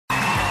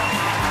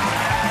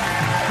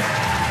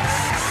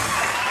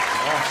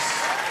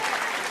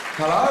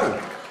Hello.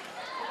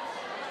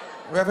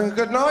 We having a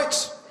good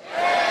night?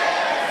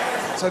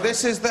 Yes! So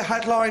this is the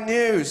headline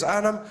news,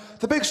 and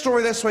the big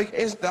story this week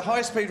is the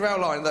high-speed rail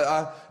line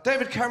that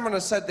David Cameron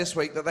has said this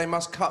week that they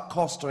must cut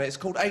cost on it. It's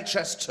called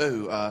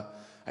HS2.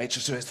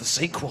 HS2 is the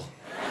sequel.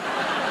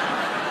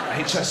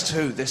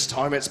 HS2, this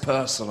time it's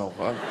personal.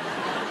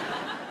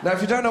 Now, if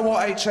you don't know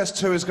what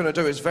HS2 is going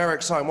to do, it's very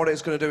exciting. What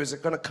it's going to do is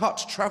it's going to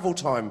cut travel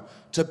time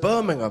to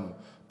Birmingham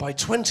by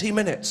 20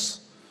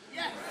 minutes.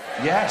 Yes!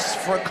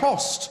 Yes, for a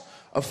cost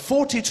of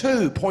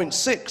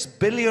 £42.6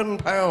 billion.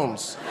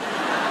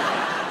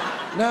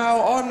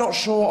 Now, I'm not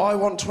sure I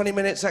want 20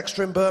 minutes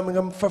extra in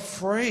Birmingham for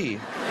free.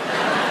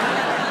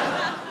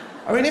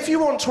 I mean, if you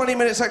want 20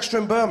 minutes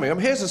extra in Birmingham,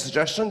 here's a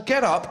suggestion.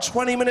 Get up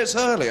 20 minutes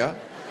earlier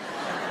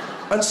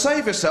and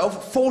save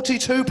yourself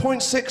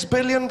 £42.6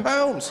 billion.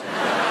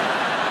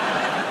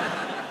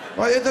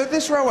 Right,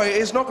 this railway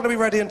is not going to be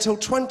ready until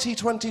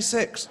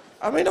 2026.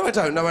 I mean, I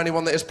don't know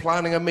anyone that is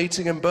planning a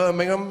meeting in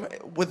Birmingham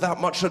with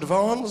that much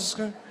advance.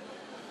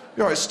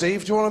 You all right,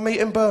 Steve? Do you want to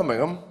meet in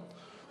Birmingham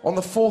on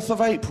the 4th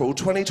of April,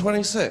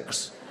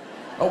 2026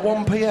 at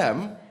 1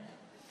 p.m?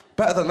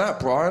 Better than that,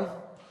 Brian.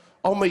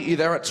 I'll meet you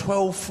there at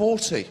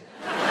 12:40.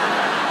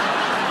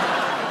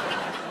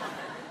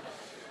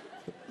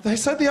 They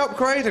said the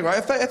upgrading,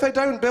 right? If they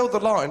don't build the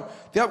line,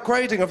 the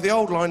upgrading of the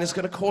old line is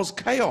going to cause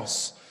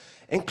chaos,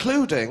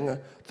 including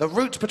the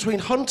route between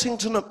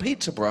Huntington and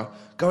Peterborough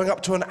going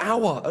up to an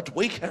hour at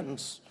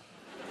weekends.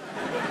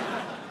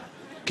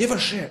 Give a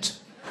shit.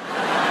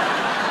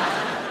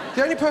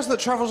 The only person that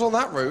travels on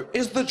that route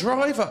is the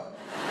driver.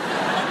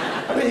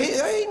 I mean,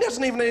 he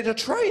doesn't even need a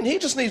train. He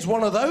just needs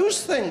one of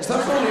those things.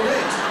 That's all he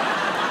needs.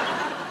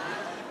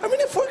 I mean,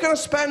 if we're going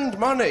to spend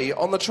money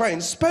on the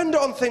train, spend it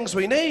on things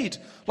we need,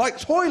 like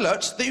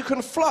toilets that you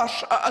can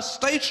flush at a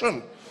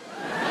station.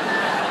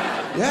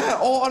 Yeah,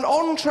 or an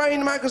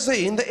on-train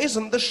magazine that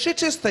isn't the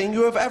shittest thing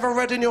you have ever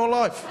read in your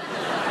life.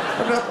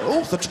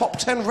 Oh, the top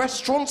 10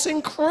 restaurants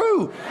in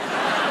Crewe.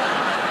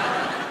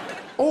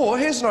 Or,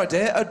 here's an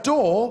idea, a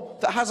door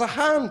that has a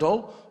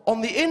handle on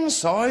the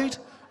inside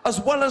as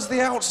well as the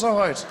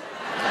outside.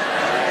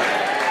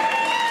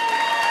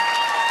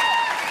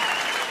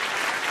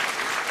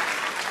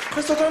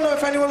 Because I don't know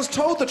if anyone's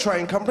told the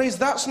train companies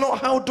that's not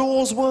how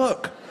doors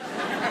work.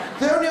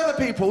 The only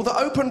other people that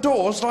open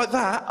doors like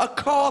that are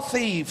car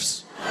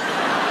thieves.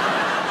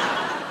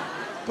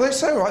 But they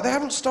say, right, they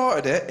haven't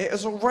started it. It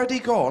has already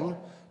gone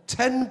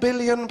 £10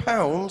 billion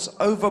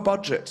over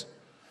budget.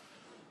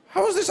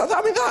 How is this? I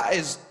mean, that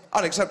is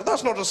unacceptable.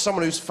 That's not just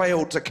someone who's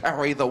failed to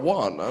carry the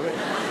one. I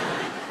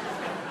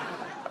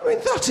mean,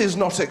 that is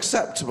not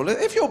acceptable.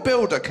 If your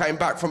builder came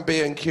back from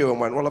B&Q and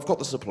went, well, I've got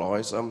the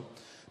supplies,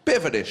 bit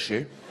of an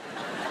issue.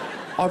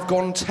 I've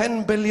gone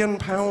 £10 billion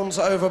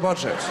over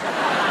budget.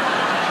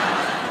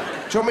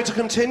 Do you want me to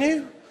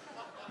continue?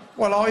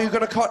 Well, are you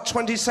going to cut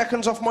 20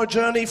 seconds off my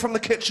journey from the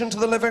kitchen to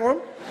the living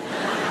room?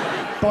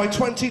 By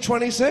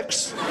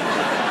 2026?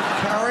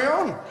 Carry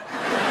on.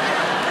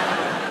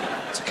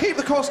 To keep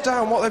the cost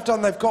down, what they've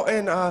done, they've got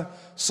in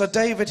Sir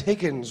David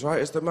Higgins, right,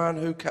 is the man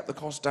who kept the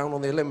cost down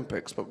on the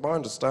Olympics. But my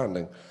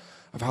understanding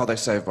of how they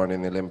save money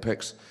in the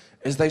Olympics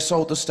is they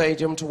sold the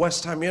stadium to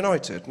West Ham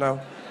United.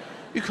 Now,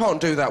 you can't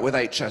do that with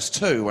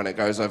HS2 when it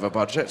goes over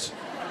budget.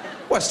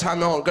 West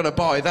Ham aren't going to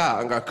buy that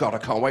and go, God, I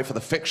can't wait for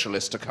the fixture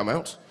list to come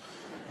out.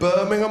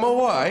 Birmingham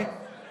away.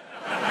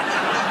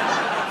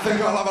 Think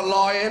I'll have a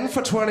lie-in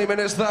for 20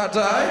 minutes that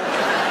day?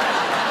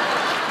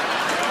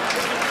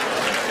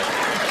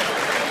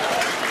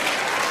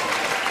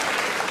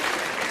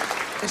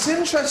 It's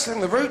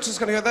interesting, the route is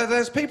going to go...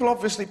 There's people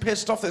obviously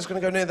pissed off that it's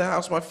going to go near their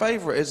house. My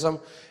favourite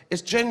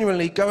is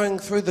genuinely going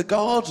through the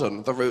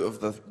garden, the route of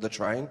the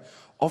train,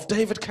 of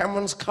David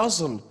Cameron's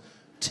cousin,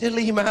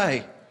 Tilly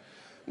May.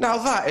 Now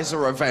that is a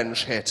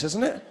revenge hit,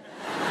 isn't it?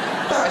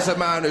 That is a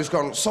man who's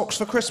gone, socks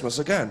for Christmas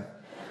again.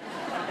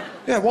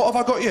 Yeah, what have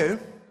I got you?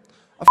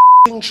 A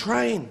f***ing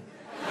train.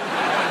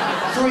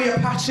 Through your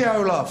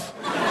patio, love.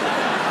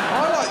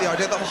 I like the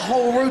idea that the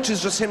whole route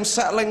is just him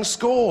settling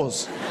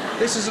scores.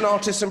 This is an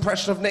artist's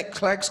impression of Nick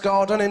Clegg's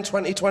garden in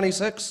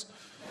 2026.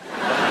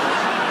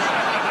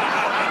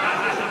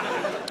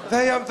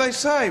 They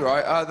say,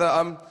 right,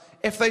 that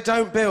if they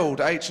don't build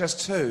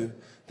HS2,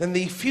 then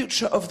the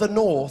future of the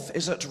North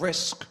is at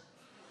risk.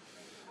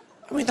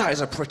 I mean, that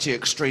is a pretty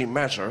extreme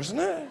measure, isn't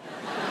it?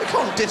 They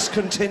can't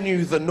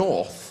discontinue the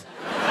North.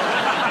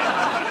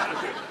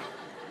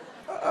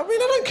 I mean,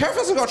 I don't care if it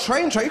hasn't got a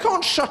train track. You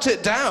can't shut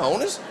it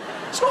down. It's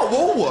not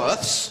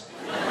Woolworths.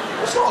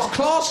 It's not as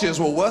classy as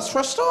Woolworths for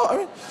a start. I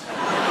mean,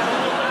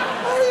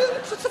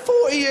 for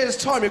 40 years'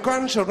 time, your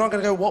grandchildren aren't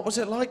going to go, what was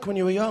it like when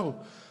you were young?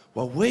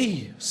 Well,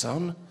 we,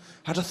 son,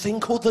 had a thing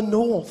called the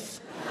North.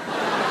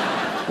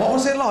 What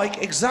was it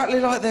like? Exactly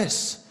like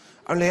this.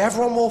 Only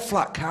everyone wore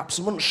flat caps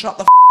and wouldn't shut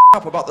the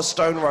up about the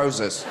Stone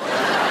Roses.